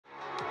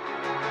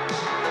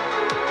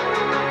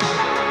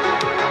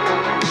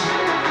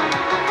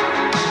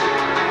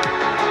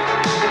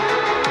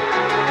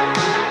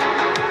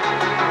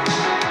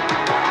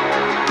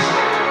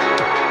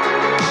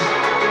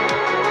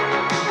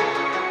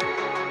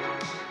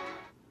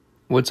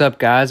What's up,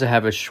 guys? I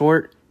have a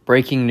short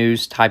breaking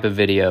news type of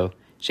video.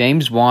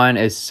 James Wan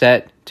is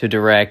set to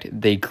direct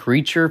the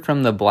Creature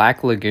from the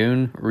Black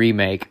Lagoon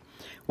remake.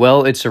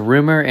 Well, it's a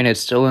rumor and it's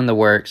still in the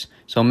works,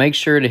 so make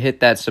sure to hit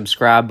that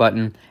subscribe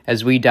button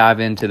as we dive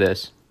into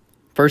this.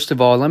 First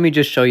of all, let me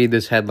just show you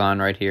this headline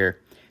right here.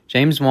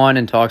 James Wan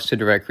in talks to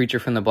direct Creature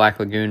from the Black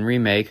Lagoon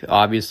remake,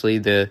 obviously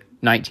the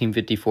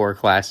 1954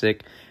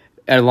 classic,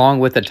 along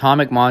with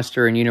Atomic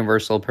Monster and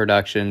Universal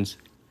Productions.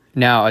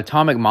 Now,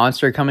 Atomic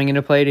Monster coming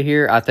into play to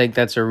here, I think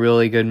that's a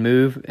really good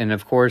move, and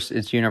of course,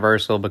 it's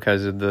Universal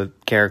because of the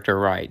character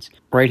rights.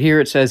 Right here,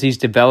 it says he's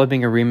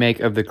developing a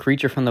remake of The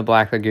Creature from the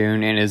Black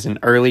Lagoon and is in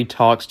early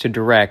talks to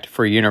direct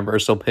for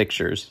Universal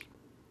Pictures.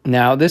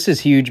 Now, this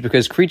is huge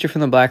because Creature from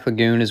the Black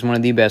Lagoon is one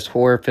of the best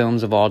horror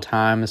films of all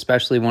time,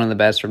 especially one of the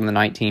best from the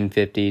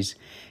 1950s.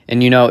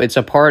 And, you know, it's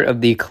a part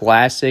of the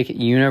classic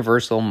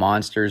Universal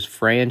Monsters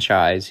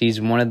franchise. He's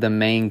one of the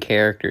main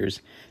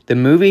characters. The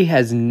movie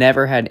has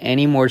never had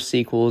any more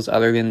sequels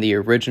other than the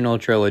original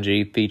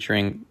trilogy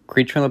featuring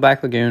Creature from the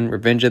Black Lagoon,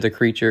 Revenge of the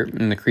Creature,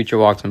 and The Creature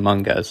Walks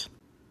Among Us.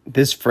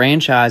 This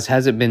franchise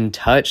hasn't been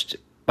touched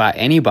by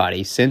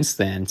anybody since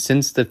then,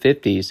 since the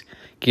 50s.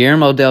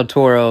 Guillermo del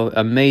Toro,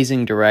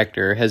 amazing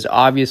director, has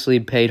obviously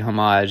paid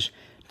homage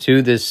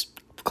to this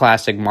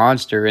classic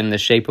monster in The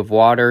Shape of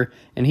Water,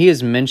 and he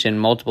has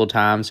mentioned multiple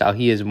times how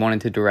he has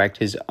wanted to direct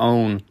his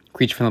own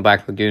Creature from the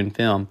Black Lagoon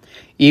film.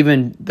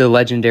 Even the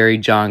legendary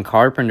John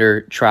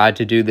Carpenter tried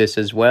to do this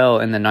as well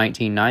in the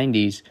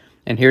 1990s,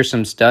 and here's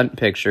some stunt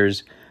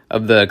pictures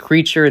of the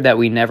creature that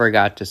we never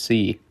got to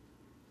see.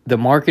 The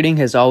marketing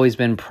has always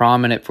been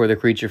prominent for the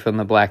Creature from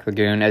the Black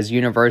Lagoon as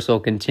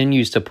Universal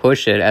continues to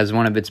push it as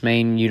one of its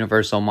main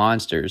Universal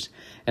monsters.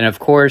 And of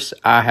course,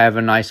 I have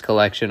a nice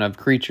collection of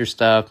creature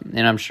stuff,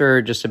 and I'm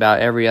sure just about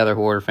every other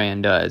horror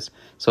fan does.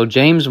 So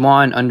James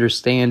Wan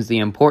understands the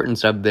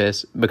importance of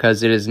this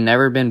because it has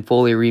never been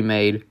fully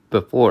remade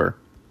before.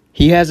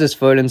 He has his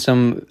foot in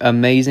some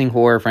amazing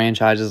horror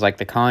franchises like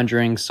The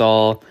Conjuring,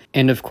 Saw,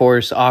 and of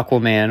course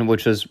Aquaman,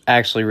 which was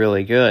actually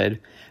really good.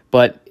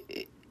 But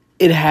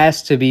it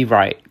has to be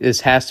right.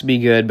 This has to be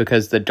good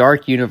because the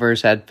Dark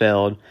Universe had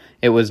failed.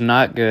 It was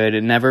not good.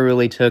 It never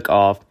really took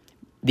off.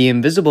 The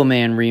Invisible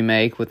Man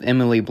remake with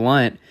Emily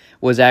Blunt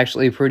was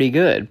actually pretty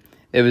good.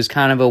 It was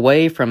kind of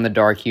away from the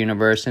Dark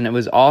Universe, and it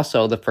was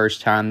also the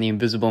first time the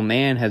Invisible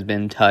Man has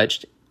been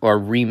touched or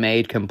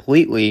remade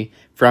completely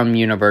from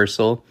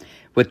Universal.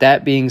 With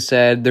that being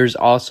said, there's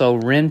also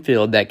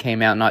Renfield that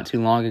came out not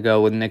too long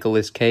ago with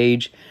Nicolas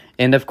Cage.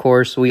 And of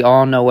course, we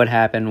all know what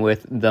happened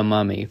with The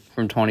Mummy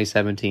from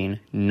 2017.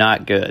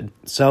 Not good.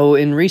 So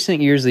in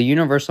recent years, the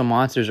Universal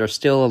Monsters are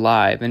still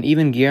alive, and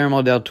even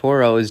Guillermo del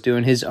Toro is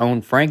doing his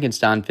own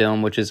Frankenstein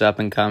film, which is up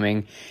and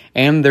coming.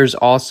 And there's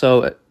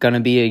also going to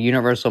be a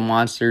Universal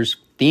Monsters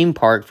theme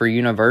park for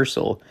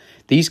Universal.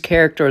 These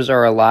characters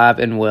are alive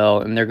and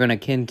well, and they're going to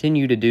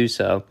continue to do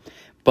so.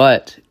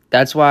 But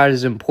that's why it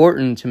is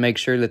important to make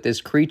sure that this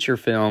creature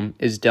film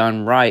is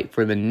done right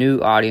for the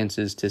new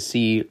audiences to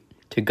see,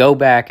 to go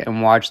back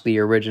and watch the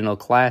original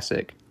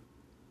classic.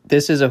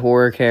 This is a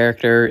horror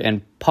character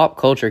and pop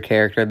culture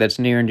character that's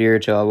near and dear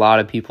to a lot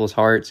of people's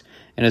hearts,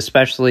 and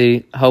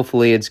especially,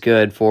 hopefully, it's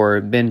good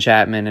for Ben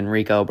Chapman and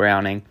Rico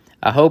Browning.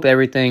 I hope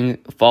everything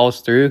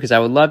falls through because I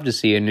would love to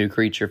see a new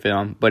creature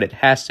film, but it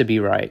has to be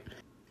right.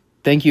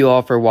 Thank you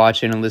all for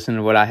watching and listening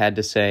to what I had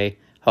to say.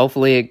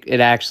 Hopefully, it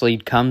actually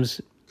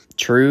comes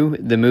true.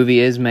 The movie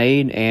is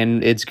made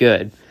and it's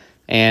good.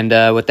 And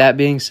with that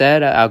being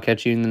said, I'll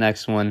catch you in the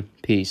next one.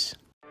 Peace.